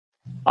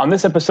On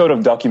this episode of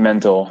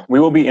Documental, we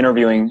will be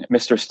interviewing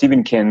Mr.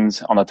 Stephen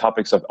Kins on the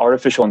topics of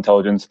artificial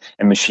intelligence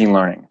and machine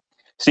learning.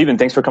 Stephen,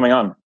 thanks for coming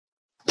on.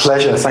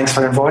 Pleasure. Thanks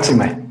for inviting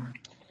me.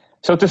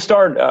 So to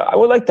start, I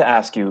would like to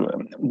ask you,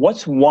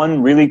 what's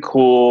one really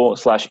cool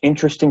 /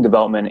 interesting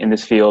development in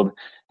this field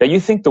that you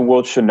think the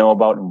world should know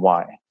about and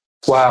why?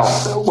 Wow.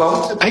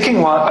 Well, picking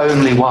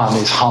only one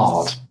is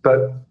hard.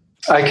 But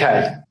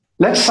okay,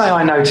 let's say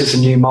I notice a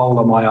new mole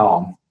on my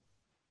arm.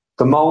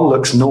 The mole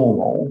looks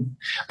normal,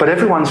 but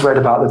everyone's read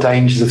about the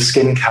dangers of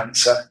skin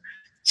cancer,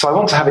 so I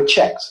want to have it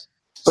checked.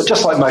 But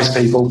just like most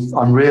people,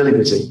 I'm really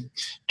busy.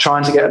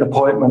 Trying to get an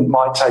appointment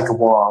might take a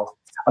while.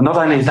 And not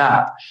only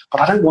that, but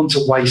I don't want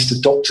to waste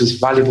a doctor's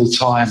valuable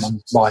time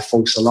on my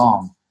false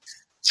alarm.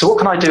 So what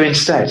can I do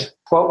instead?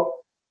 Well,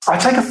 I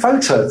take a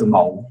photo of the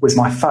mole with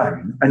my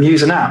phone and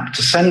use an app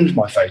to send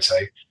my photo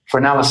for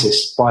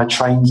analysis by a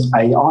trained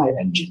AI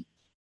engine.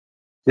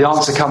 The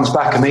answer comes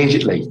back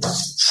immediately: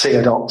 see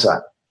a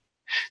doctor.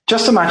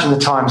 Just imagine the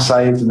time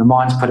saved and the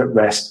mind put at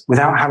rest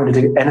without having to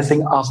do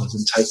anything other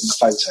than taking a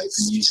photo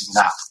and using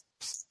an app.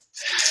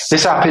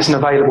 This app isn't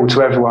available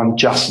to everyone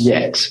just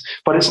yet,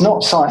 but it's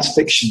not science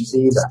fiction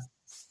either.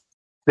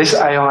 This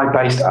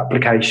AI-based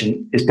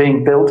application is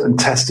being built and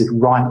tested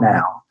right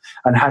now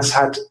and has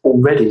had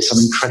already some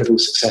incredible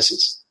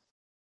successes.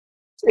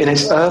 In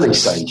its early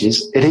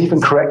stages, it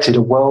even corrected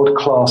a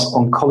world-class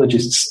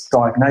oncologist's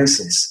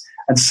diagnosis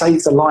and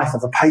saved the life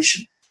of a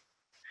patient.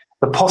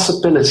 The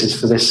possibilities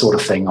for this sort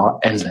of thing are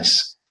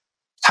endless.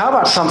 How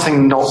about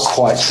something not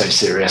quite so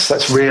serious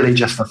that's really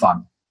just for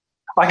fun?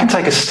 I can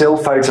take a still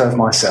photo of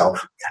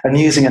myself and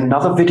using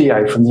another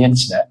video from the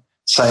internet,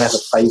 say as a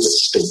favourite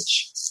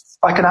speech,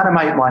 I can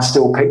animate my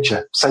still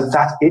picture so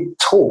that it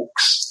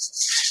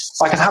talks.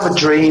 I can have a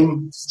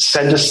dream,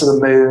 send us to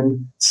the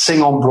moon,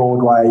 sing on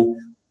Broadway,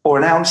 or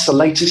announce the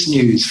latest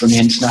news from the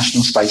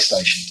International Space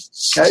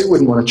Station. Who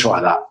wouldn't want to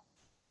try that?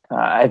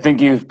 I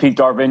think you've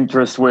piqued our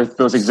interest with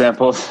those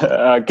examples.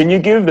 Can you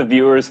give the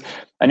viewers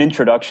an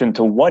introduction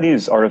to what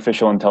is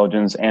artificial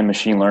intelligence and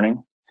machine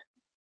learning?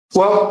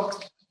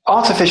 Well,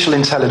 artificial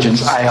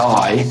intelligence,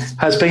 AI,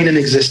 has been in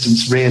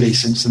existence really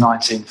since the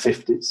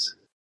 1950s.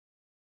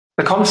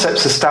 The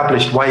concepts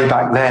established way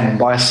back then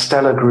by a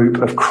stellar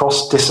group of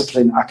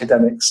cross-discipline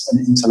academics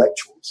and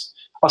intellectuals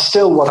are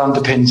still what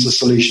underpins the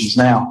solutions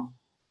now.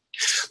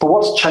 But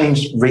what's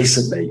changed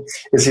recently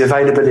is the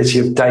availability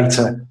of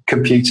data,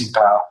 computing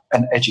power,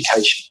 and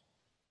education.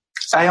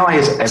 AI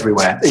is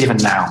everywhere, even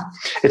now.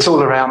 It's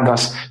all around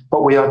us,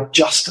 but we are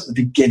just at the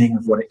beginning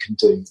of what it can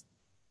do.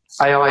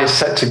 AI is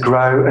set to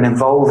grow and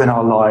evolve in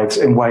our lives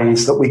in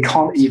ways that we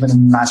can't even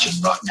imagine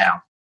right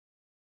now.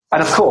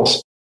 And of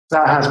course,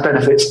 that has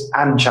benefits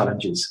and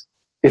challenges.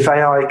 If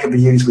AI can be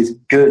used with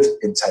good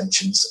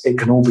intentions, it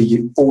can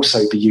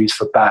also be used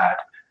for bad,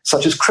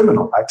 such as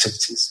criminal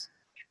activities.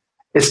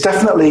 It's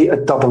definitely a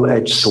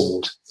double-edged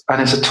sword,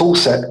 and it's a tool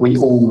set we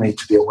all need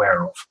to be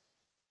aware of.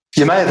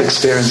 You may have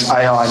experienced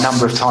AI a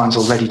number of times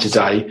already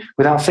today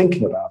without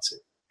thinking about it.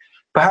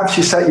 Perhaps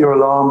you set your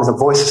alarm with a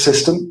voice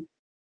assistant,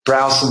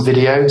 browse some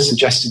videos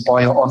suggested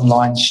by your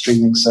online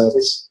streaming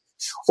service,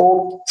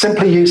 or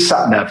simply use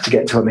SatNav to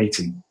get to a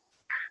meeting.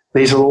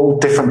 These are all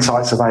different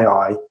types of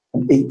AI,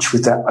 and each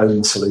with their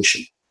own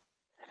solution.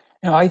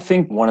 I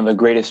think one of the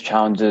greatest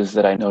challenges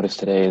that I noticed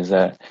today is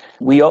that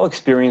we all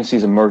experience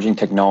these emerging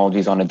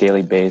technologies on a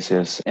daily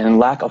basis and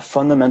lack a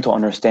fundamental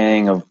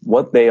understanding of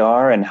what they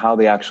are and how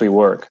they actually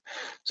work.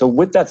 So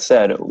with that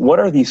said, what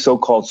are these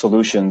so-called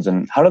solutions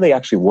and how do they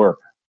actually work?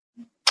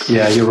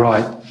 Yeah, you're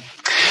right.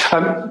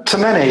 To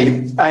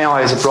many,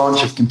 AI is a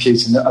branch of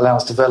computing that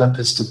allows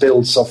developers to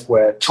build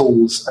software,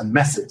 tools, and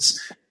methods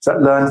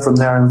that learn from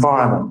their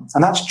environment.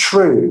 And that's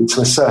true to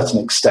a certain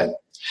extent.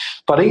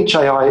 But each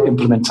AI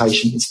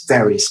implementation is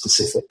very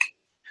specific.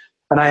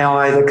 An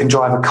AI that can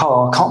drive a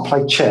car can't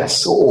play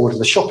chess or order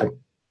the shopping.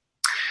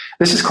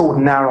 This is called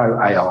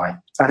narrow AI,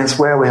 and it's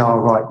where we are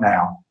right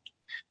now.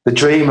 The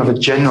dream of a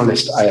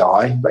generalist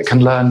AI that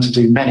can learn to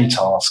do many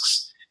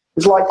tasks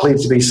is likely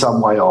to be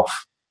some way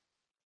off.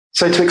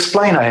 So to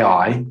explain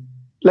AI,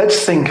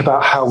 let's think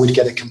about how we'd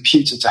get a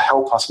computer to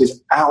help us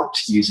without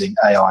using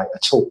AI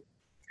at all.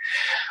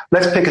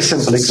 Let's pick a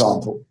simple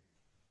example.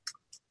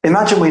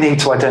 Imagine we need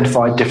to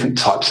identify different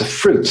types of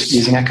fruit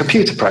using a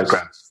computer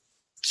program.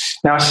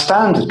 Now, a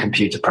standard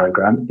computer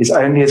program is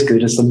only as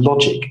good as the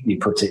logic you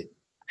put in.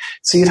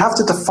 So you'd have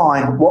to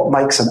define what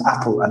makes an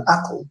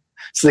apple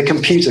so the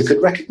computer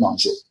could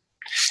recognize it.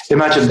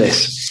 Imagine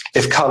this.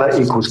 If color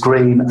equals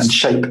green and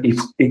shape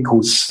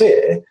equals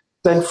sphere,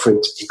 then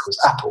fruit equals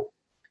apple.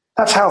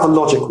 That's how the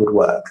logic would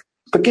work.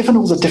 But given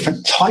all the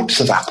different types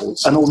of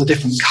apples and all the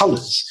different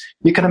colors,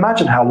 you can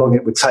imagine how long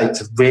it would take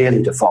to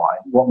really define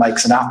what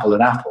makes an apple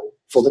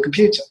for the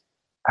computer.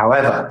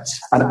 However,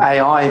 an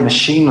AI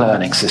machine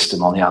learning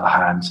system, on the other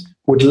hand,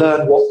 would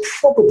learn what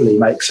probably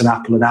makes an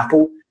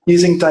apple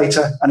using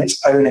data and its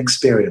own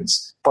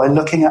experience by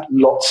looking at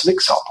lots of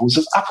examples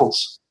of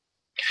apples.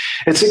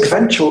 Its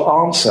eventual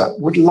answer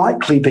would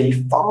likely be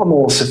far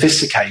more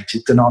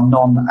sophisticated than our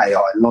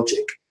non-AI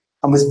logic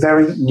and with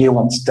very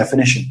nuanced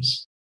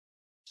definitions.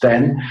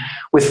 Then,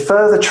 with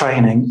further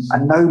training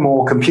and no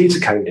more computer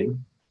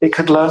coding, it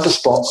could learn to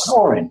spot an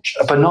orange,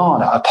 a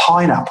banana, a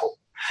pineapple.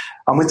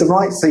 And with the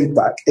right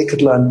feedback, it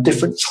could learn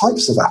different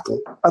types of apple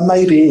and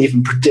maybe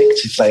even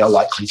predict if they are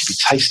likely to be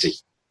tasty.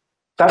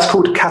 That's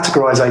called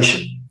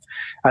categorization.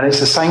 And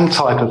it's the same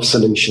type of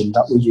solution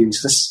that we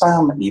use for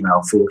spam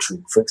email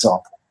filtering, for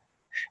example.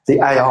 The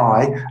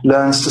AI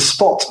learns to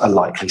spot a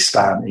likely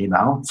spam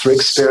email through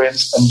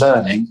experience and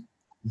learning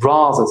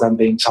rather than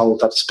being told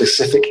that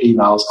specific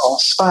emails are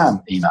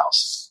spam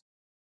emails.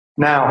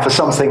 Now, for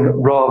something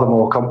rather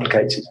more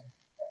complicated.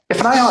 If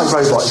an AI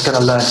robot is going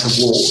to learn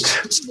to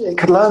walk, it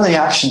could learn the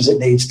actions it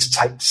needs to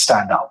take to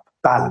stand up,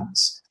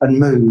 balance, and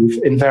move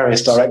in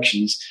various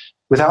directions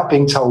without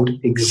being told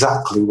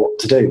exactly what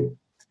to do.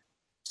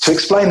 To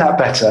explain that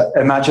better,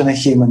 imagine a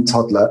human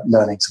toddler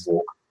learning to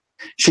walk.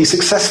 She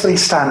successfully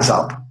stands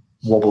up,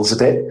 wobbles a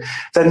bit,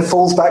 then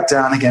falls back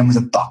down again with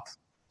a bump.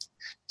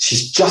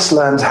 She's just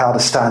learned how to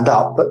stand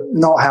up, but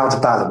not how to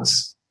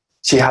balance.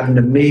 She had an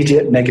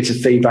immediate negative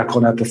feedback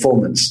on her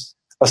performance,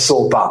 a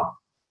sore bum.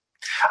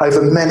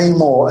 Over many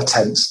more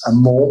attempts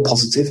and more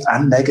positive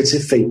and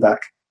negative feedback,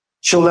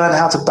 she'll learn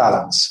how to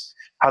balance,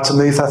 how to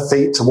move her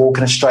feet to walk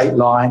in a straight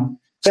line,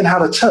 then how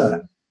to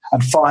turn,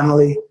 and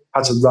finally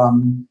how to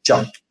run,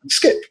 jump, and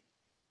skip.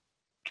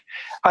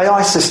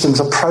 AI systems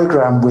are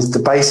programmed with the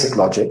basic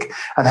logic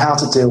and how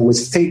to deal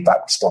with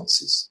feedback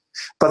responses,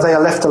 but they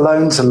are left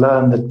alone to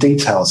learn the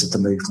details of the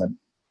movement,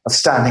 of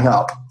standing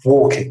up,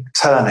 walking,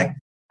 turning,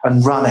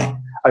 and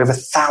running over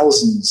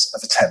thousands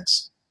of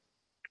attempts.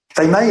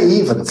 They may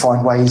even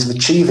find ways of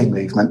achieving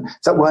movement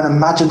that weren't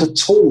imagined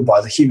at all by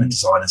the human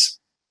designers.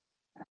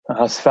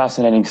 That's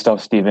fascinating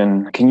stuff,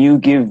 Stephen. Can you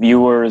give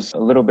viewers a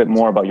little bit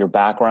more about your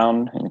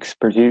background and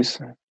expertise?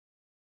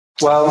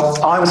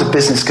 Well, I was a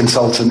business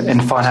consultant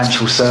in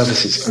financial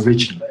services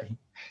originally,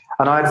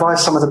 and I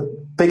advised some of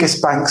the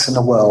biggest banks in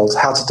the world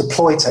how to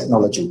deploy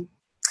technology.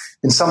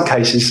 In some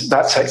cases,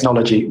 that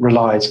technology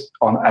relied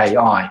on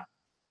AI.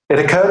 It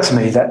occurred to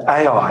me that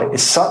AI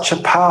is such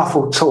a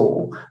powerful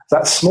tool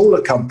that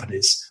smaller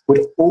companies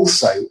would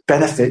also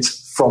benefit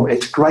from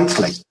it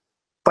greatly.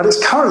 But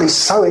it's currently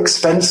so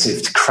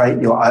expensive to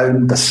create your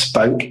own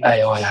bespoke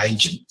AI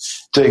agent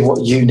doing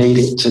what you need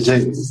it to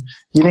do.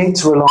 You need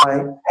to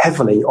rely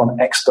heavily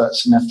on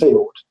experts in their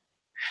field.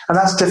 And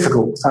that's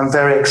difficult and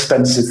very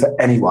expensive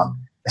for anyone,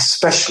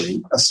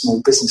 especially a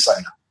small business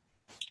owner.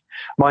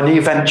 My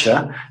new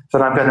venture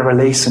that I'm going to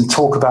release and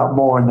talk about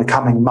more in the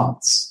coming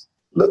months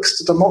looks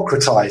to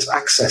democratize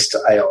access to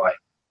AI,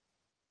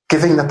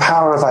 giving the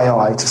power of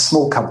AI to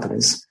small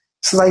companies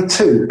so they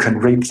too can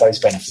reap those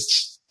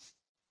benefits.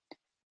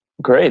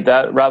 Great.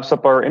 That wraps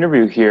up our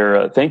interview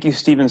here. Thank you,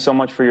 Stephen, so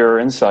much for your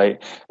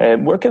insight.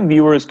 Where can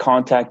viewers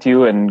contact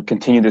you and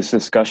continue this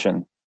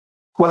discussion?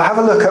 Well, have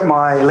a look at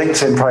my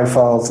LinkedIn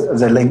profile,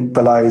 the link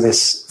below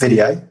this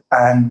video,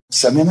 and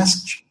send me a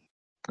message.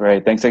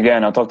 Great. Thanks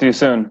again. I'll talk to you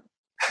soon.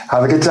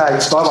 Have a good day.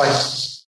 Bye-bye.